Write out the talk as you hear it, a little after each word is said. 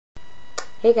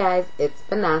Hey guys, it's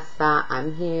Vanessa.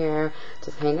 I'm here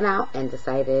just hanging out and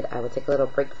decided I would take a little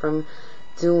break from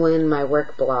doing my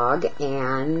work blog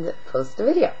and post a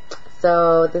video.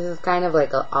 So this is kind of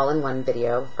like an all-in-one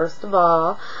video. First of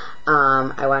all,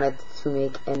 I wanted to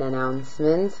make an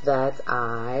announcement that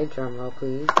drumroll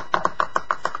please,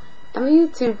 I'm a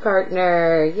YouTube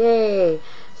partner. Yay!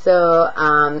 So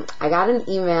I got an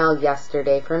email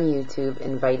yesterday from YouTube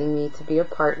inviting me to be a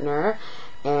partner.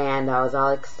 And I was all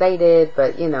excited,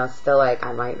 but you know, still like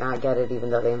I might not get it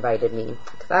even though they invited me,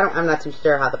 because I'm not too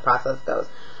sure how the process goes.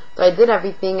 So I did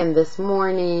everything, and this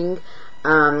morning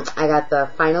I got the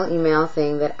final email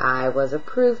saying that I was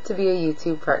approved to be a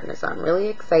YouTube partner. So I'm really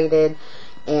excited.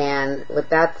 And with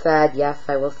that said, yes,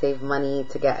 I will save money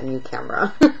to get a new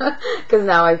camera because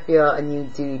now I feel a new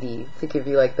duty to give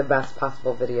you like the best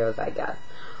possible videos, I guess.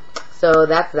 So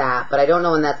that's that, but I don't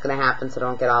know when that's going to happen, so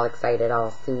don't get all excited all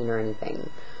soon or anything.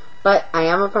 But I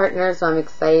am a partner, so I'm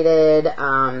excited.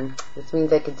 This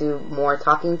means I could do more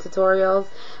talking tutorials,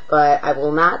 but I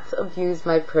will not abuse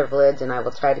my privilege, and I will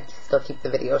try to still keep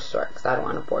the video short because I don't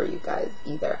want to bore you guys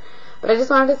either. But I just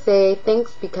wanted to say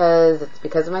thanks, because it's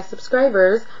because of my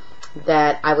subscribers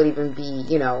that I would even be,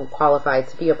 you know, qualified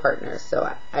to be a partner. So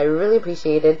I really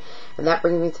appreciate it. And that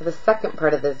brings me to the second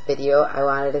part of this video. I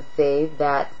wanted to say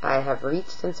that I have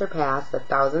reached and surpassed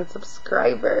 1,000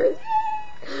 subscribers.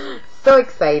 So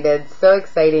excited, so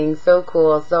exciting, so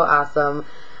cool, so awesome.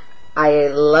 I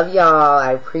love y'all.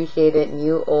 I appreciate it,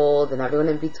 new, old, and everyone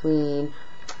in between.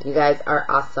 You guys are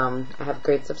awesome. I have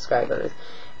great subscribers.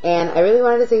 And I really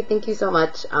wanted to say thank you so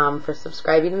much for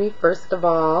subscribing to me, first of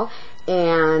all,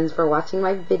 and for watching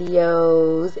my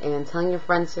videos and telling your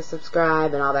friends to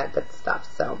subscribe and all that good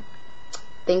stuff. So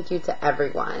thank you to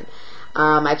everyone.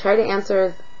 I try to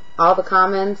answer all the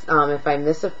comments. If I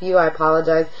miss a few, I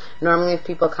apologize. Normally if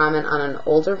people comment on an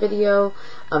older video,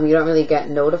 you don't really get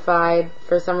notified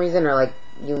for some reason, or like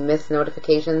you miss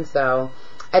notifications. So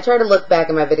I try to look back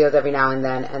at my videos every now and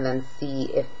then see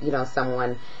if, you know,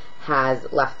 someone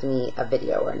has left me a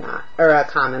video or not, or a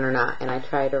comment or not, and I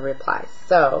try to reply.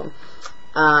 So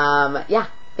yeah,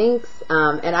 thanks.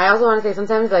 And I also want to say,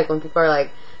 sometimes like when people are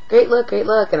like, great look,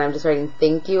 and I'm just writing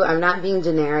thank you, I'm not being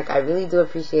generic. I really do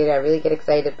appreciate it. I really get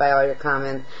excited by all your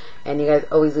comments, and you guys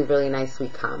always leave really nice,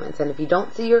 sweet comments. And if you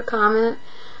don't see your comment,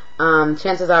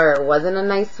 chances are it wasn't a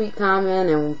nice, sweet comment,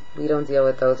 and we don't deal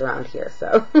with those around here.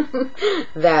 So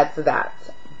that's that.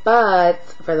 But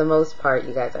for the most part,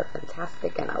 you guys are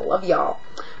fantastic, and I love y'all.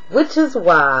 Which is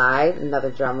why, another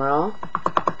drum roll,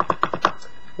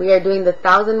 we are doing the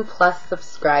 1,000+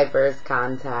 subscribers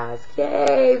contest.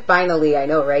 Yay! Finally, I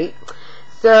know, right?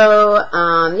 So,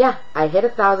 yeah, I hit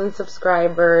 1,000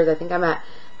 subscribers. I think I'm at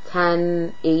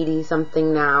 1080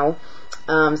 something now.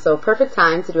 So perfect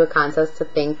time to do a contest to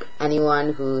thank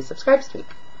anyone who subscribes to me.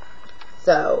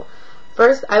 So,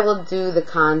 first I will do the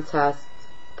contest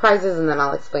prizes, and then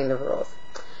I'll explain the rules.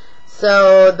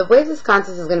 So the way this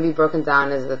contest is going to be broken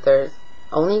down is that there's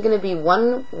only going to be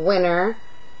one winner,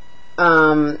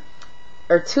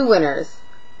 or two winners,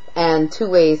 and 2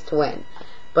 ways to win.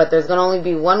 But there's going to only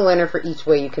be one winner for each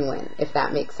way you can win, if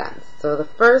that makes sense. So the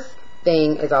first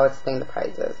thing is, I'll explain the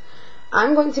prizes.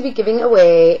 I'm going to be giving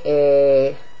away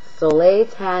a Soleil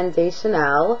Tan de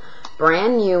Chanel,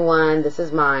 brand new one. This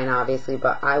is mine, obviously,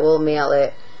 but I will mail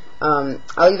it. I'll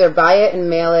either buy it and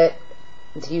mail it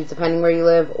to you depending where you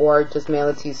live, or just mail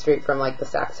it to you straight from like the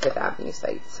Saks Fifth Avenue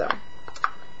site. So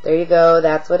there you go.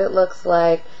 That's what it looks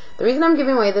like. The reason I'm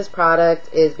giving away this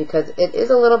product is because it is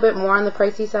a little bit more on the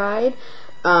pricey side.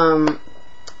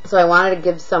 So I wanted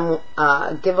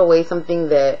to give away something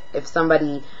that if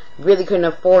somebody really couldn't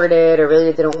afford it, or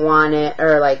really didn't want it,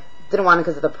 or like didn't want it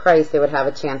because of the price, they would have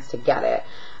a chance to get it.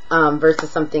 Versus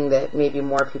something that maybe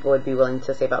more people would be willing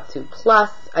to save up to.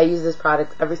 Plus, I use this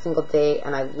product every single day,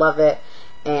 and I love it.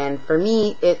 And for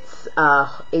me, it's a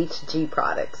HG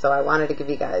product. So I wanted to give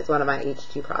you guys one of my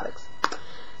HG products.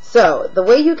 So the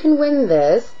way you can win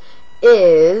this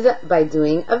is by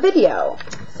doing a video.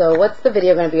 So what's the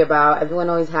video going to be about? Everyone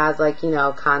always has, like, you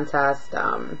know, contest.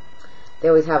 They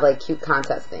always have like cute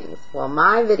contest things. Well,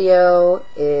 my video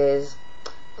is,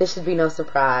 this should be no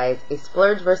surprise, a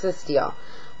splurge versus steal.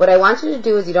 What I want you to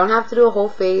do is, you don't have to do a whole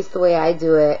face the way I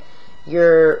do it.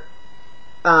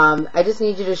 I just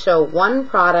need you to show one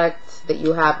product that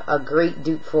you have a great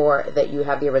dupe for, that you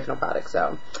have the original product.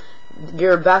 So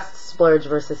your best splurge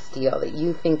versus steal that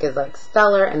you think is like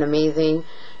stellar and amazing.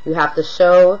 You have to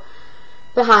show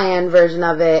the high-end version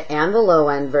of it and the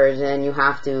low-end version. You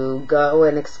have to go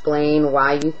and explain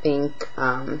why you think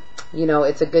you know,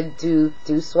 it's a good dupe.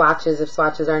 Do swatches if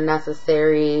swatches are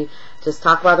necessary. Just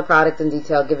talk about the product in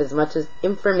detail, give as much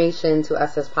information to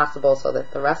us as possible so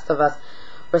that the rest of us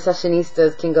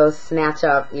recessionistas can go snatch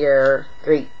up your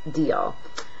great deal.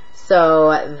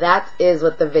 So that is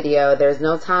what the video, there's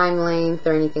no time length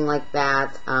or anything like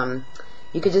that.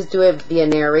 You could just do it via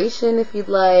narration if you'd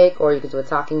like, or you could do it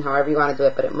talking, however you want to do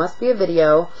it, but it must be a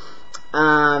video,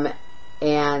 and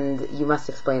you must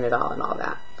explain it all and all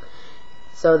that.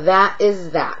 So that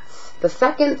is that. The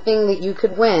second thing that you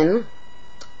could win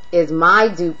is my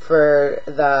dupe for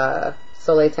the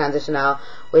Soleil Transitionnel,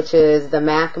 which is the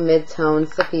MAC Mid-Tone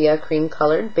Sepia Cream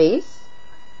Colored Base.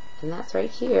 And that's right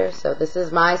here. So this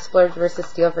is my splurge versus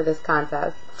steal for this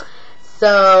contest.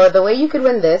 So the way you could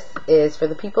win this is for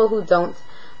the people who don't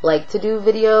like to do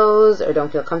videos or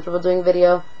don't feel comfortable doing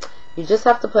video, you just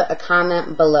have to put a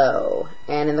comment below.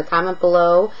 And in the comment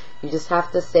below, you just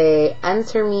have to say,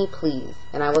 enter me please.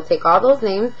 And I will take all those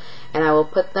names and I will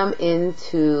put them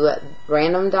into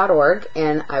random.org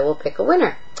and I will pick a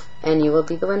winner. And you will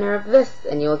be the winner of this,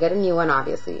 and you will get a new one,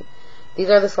 obviously.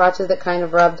 These are the swatches that kind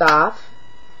of rubbed off.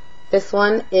 This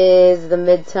one is the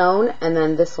mid-tone, and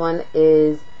then this one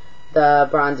is the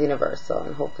Bronze Universal.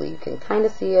 And hopefully you can kind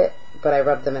of see it, but I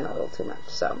rubbed them in a little too much.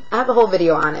 So I have a whole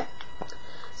video on it.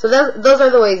 So those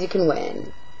are the ways you can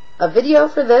win. A video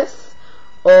for this,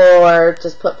 or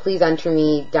just put please enter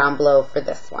me down below for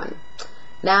this one.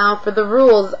 Now for the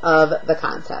rules of the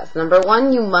contest. Number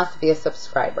one, you must be a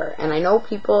subscriber. And I know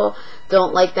people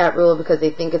don't like that rule because they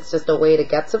think it's just a way to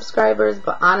get subscribers,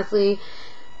 but honestly,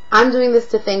 I'm doing this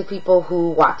to thank people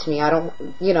who watch me. I don't,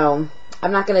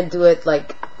 I'm not going to do it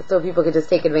like so people could just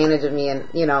take advantage of me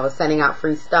and, sending out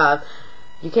free stuff.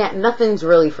 You can't, nothing's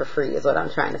really for free is what I'm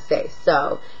trying to say.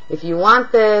 So if you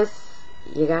want this,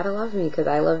 you gotta love me because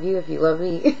I love you if you love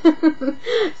me.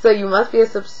 So you must be a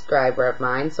subscriber of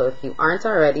mine. So if you aren't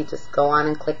already, just go on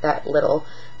and click that little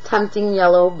tempting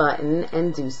yellow button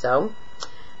and do so.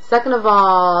 Second of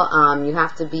all, you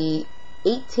have to be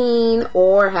 18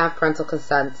 or have parental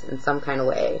consent in some kind of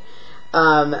way,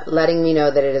 letting me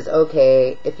know that it is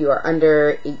okay. If you are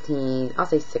under 18, I'll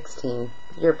say 16.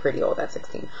 You're pretty old at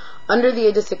 16. Under the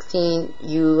age of 16,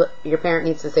 your parent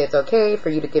needs to say it's okay for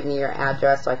you to give me your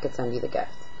address so I could send you the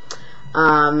gift.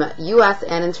 U.S.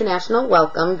 and international,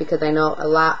 welcome, because I know a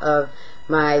lot of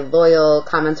my loyal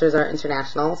commenters are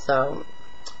international, so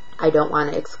I don't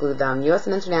want to exclude them. U.S.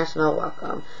 and international,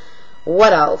 welcome.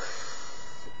 What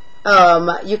else?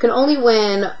 You can only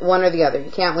win one or the other.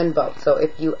 You can't win both. So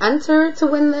if you enter to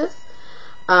win this,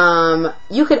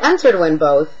 you could enter to win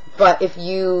both, but if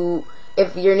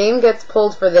your name gets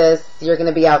pulled for this, you're going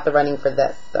to be out the running for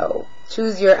this. So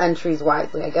choose your entries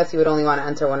wisely. I guess you would only want to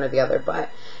enter one or the other, but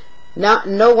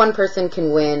no one person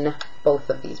can win both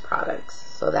of these products.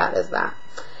 So that is that.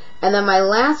 And then my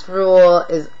last rule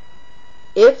is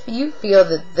if you feel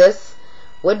that this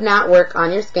would not work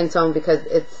on your skin tone because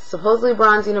it's supposedly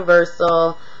Bronze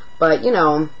Universal, but I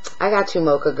got two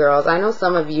mocha girls. I know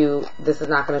some of you this is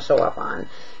not going to show up on.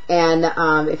 And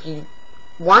if you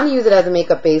want to use it as a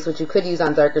makeup base, which you could use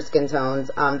on darker skin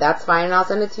tones, that's fine and I'll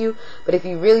send it to you. But if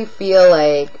you really feel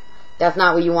like that's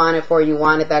not what you want it for, you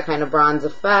wanted that kind of bronze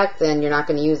effect and you're not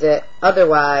going to use it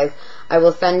otherwise, I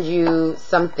will send you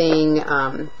something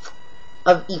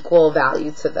of equal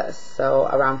value to this, so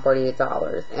around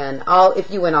 $48. And if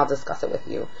you win, I'll discuss it with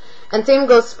you. And same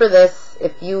goes for this.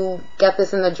 If you get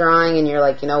this in the drawing and you're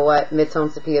like, you know what, mid-tone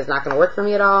Sepia is not going to work for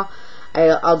me at all,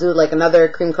 I'll do like another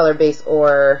cream color base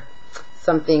or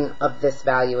something of this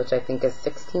value, which I think is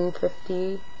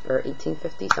 $16.50 or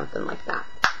 $18.50, something like that.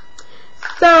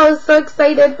 So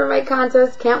excited for my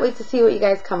contest. Can't wait to see what you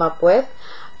guys come up with.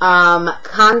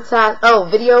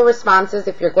 Video responses.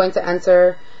 If you're going to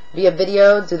enter via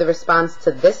video, do the response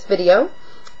to this video.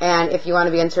 And if you want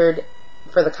to be entered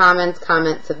for the comments,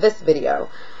 comment to this video.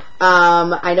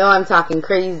 I know I'm talking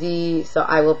crazy, so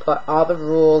I will put all the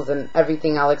rules and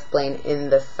everything I'll explain in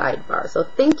the sidebar. So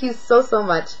thank you so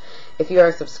much. If you are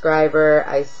a subscriber,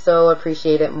 I so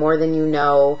appreciate it more than you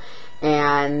know,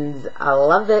 and I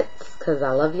love it because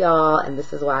I love y'all, and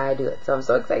this is why I do it. So I'm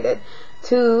so excited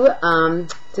to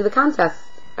do the contest.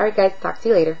 Alright guys, talk to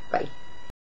you later. Bye.